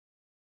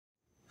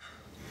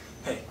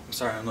I'm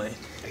sorry I'm late.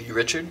 Are you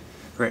Richard?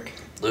 Rick.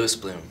 Louis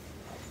Bloom.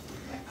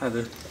 Hi,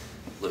 Lou.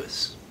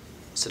 Louis,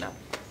 sit down.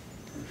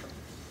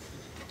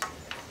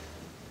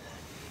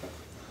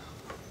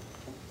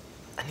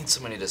 I need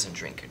someone who doesn't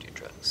drink or do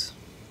drugs.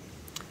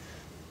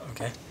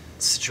 Okay.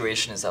 The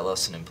situation is I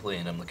lost an employee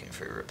and I'm looking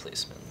for a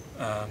replacement.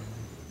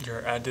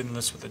 Your ad didn't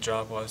list what the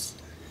job was.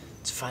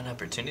 It's a fine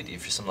opportunity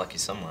for some lucky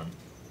someone.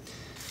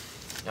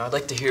 Now, I'd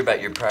like to hear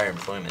about your prior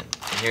employment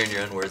and hear in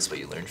your own words what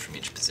you learned from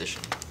each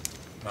position.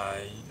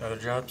 My other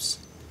jobs?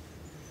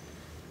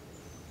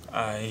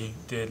 I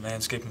did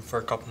landscaping for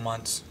a couple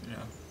months,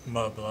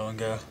 mow, blow, and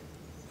go.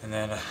 And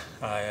then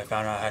I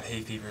found out I had hay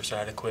fever, so I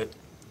had to quit.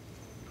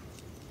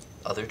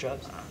 Other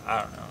jobs?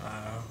 I don't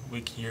know,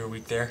 week here,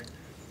 week there.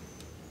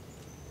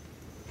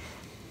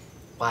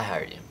 Why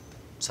hire you?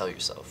 Sell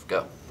yourself.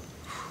 Go.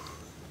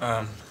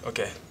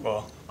 Okay,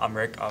 well, I'm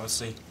Rick,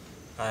 obviously.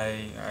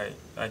 I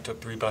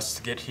took 3 buses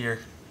to get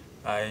here.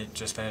 I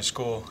just finished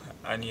school.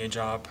 I need a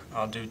job.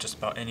 I'll do just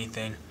about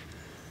anything.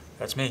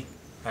 That's me.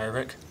 Hi,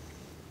 Rick.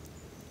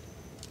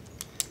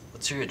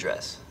 What's your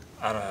address?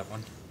 I don't have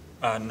one.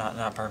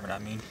 Not permanent,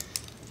 I mean.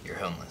 You're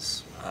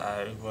homeless.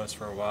 I was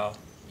for a while.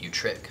 You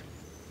trick.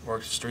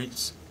 Worked the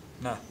streets?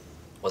 No.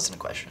 Wasn't a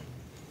question.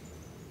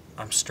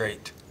 I'm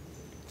straight.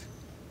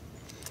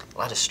 A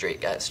lot of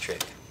straight guys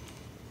trick.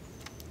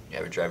 You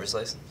have a driver's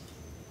license?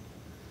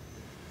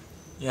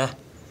 Yeah.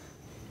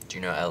 Do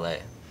you know LA?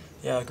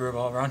 Yeah, I grew up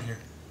all around here.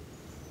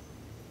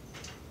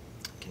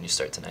 Can you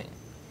start tonight?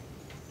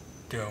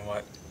 Doing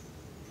what?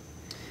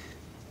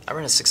 I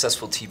run a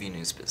successful TV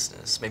news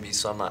business. Maybe you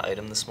saw my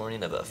item this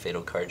morning of a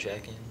fatal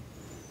carjacking?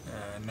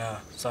 No,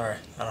 sorry.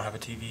 I don't have a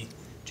TV. Do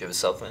you have a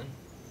cell phone?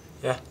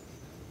 Yeah.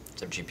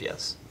 Does it have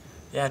GPS?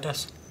 Yeah, it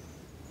does.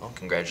 Well,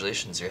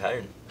 congratulations, you're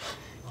hired.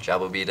 Your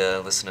job will be to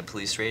listen to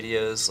police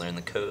radios, learn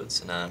the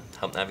codes, and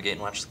help navigate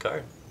and watch the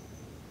car.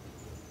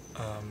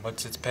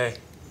 What's its pay?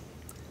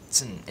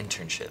 It's an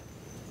internship.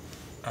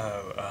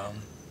 Oh,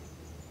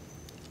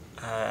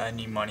 I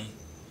need money.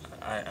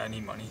 I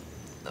need money.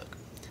 Look,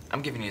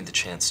 I'm giving you the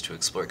chance to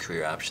explore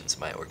career options in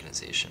my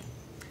organization.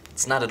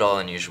 It's not at all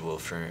unusual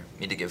for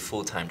me to give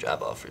full-time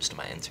job offers to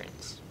my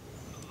interns.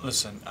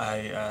 Listen,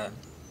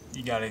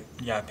 you gotta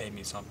pay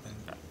me something.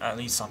 At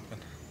least something.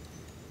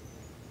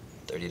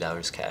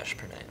 $30 cash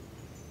per night.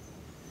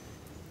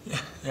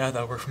 Yeah,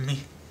 that'll work for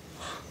me.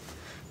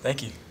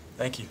 Thank you.